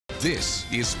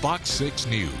This is Fox 6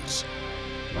 News.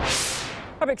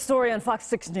 Our big story on Fox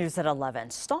 6 News at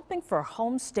 11, stomping for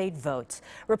home state votes.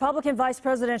 Republican vice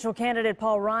presidential candidate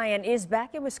Paul Ryan is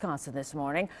back in Wisconsin this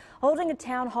morning, holding a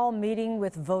town hall meeting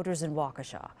with voters in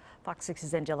Waukesha. Fox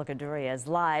 6's Angelica Duria is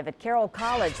live at Carroll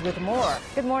College with more.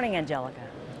 Good morning, Angelica.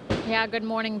 Yeah, good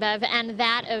morning, Bev. And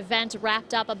that event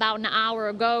wrapped up about an hour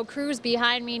ago. Crews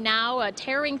behind me now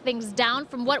tearing things down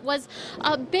from what was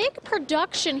a big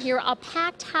production here, a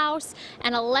packed house,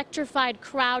 an electrified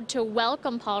crowd to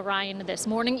welcome Paul Ryan this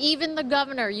morning. Even the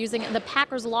governor using the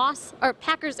Packers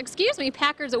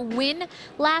win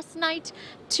last night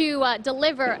to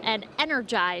deliver an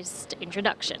energized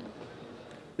introduction.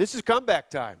 This is comeback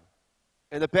time,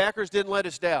 and the Packers didn't let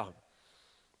us down.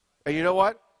 And you know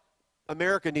what?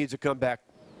 America needs a comeback.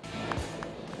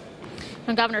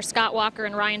 And Governor Scott Walker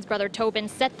and Ryan's brother Tobin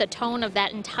set the tone of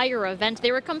that entire event.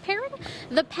 They were comparing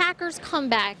the Packers'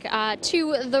 comeback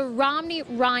to the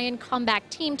Romney-Ryan comeback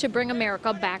team to bring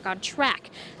America back on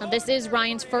track. Now, this is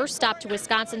Ryan's first stop to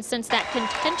Wisconsin since that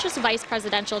contentious vice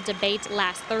presidential debate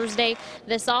last Thursday.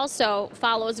 This also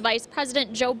follows Vice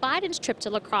President Joe Biden's trip to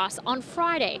La Crosse on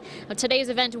Friday. Now, today's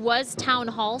event was town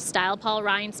hall style. Paul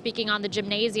Ryan speaking on the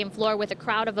gymnasium floor with a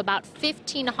crowd of about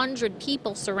 1,500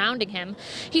 people surrounding him.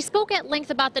 He spoke at length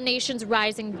about the nation's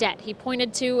rising debt. He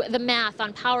pointed to the math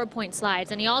on PowerPoint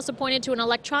slides, and he also pointed to an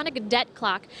electronic debt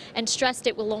clock and stressed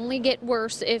it will only get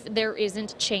worse if there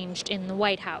isn't change in the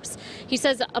White House. He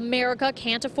says America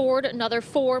can't afford another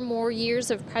 4 more years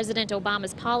of President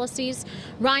Obama's policies.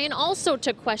 Ryan also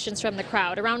took questions from the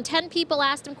crowd. Around 10 people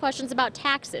asked him questions about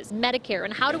taxes, Medicare,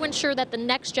 and how to ensure that the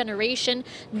next generation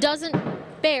doesn't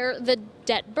bear the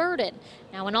debt burden.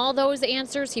 Now, in all those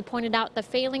answers, he pointed out the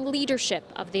failing leadership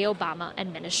of the Obama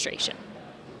administration.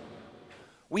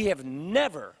 We have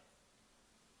never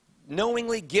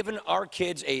knowingly given our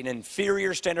kids an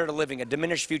inferior standard of living, a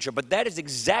diminished future, but that is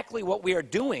exactly what we are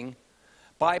doing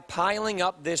by piling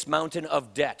up this mountain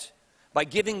of debt, by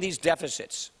giving these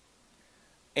deficits.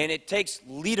 And it takes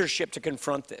leadership to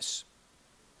confront this.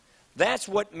 That's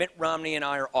what Mitt Romney and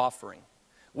I are offering.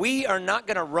 We are not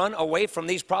going to run away from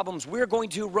these problems. We're going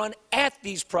to run at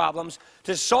these problems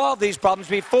to solve these problems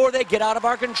before they get out of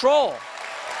our control.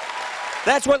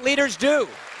 That's what leaders do.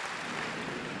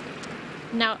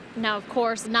 Now, of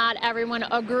course, not everyone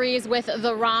agrees with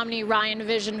the Romney-Ryan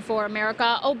vision for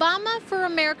America. Obama for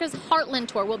America's Heartland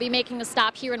Tour will be making a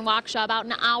stop here in Waukesha about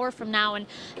an hour from now, and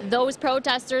those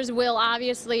protesters will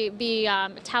obviously be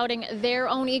touting their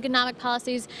own economic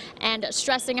policies and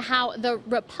stressing how the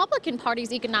Republican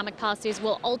Party's economic policies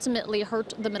will ultimately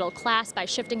hurt the middle class by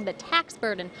shifting the tax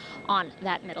burden on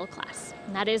that middle class.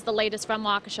 And that is the latest from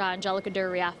Waukesha. Angelica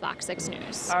Duria, Fox 6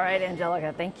 News. All right,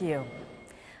 Angelica, thank you.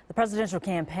 The presidential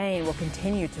campaign will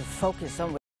continue to focus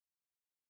on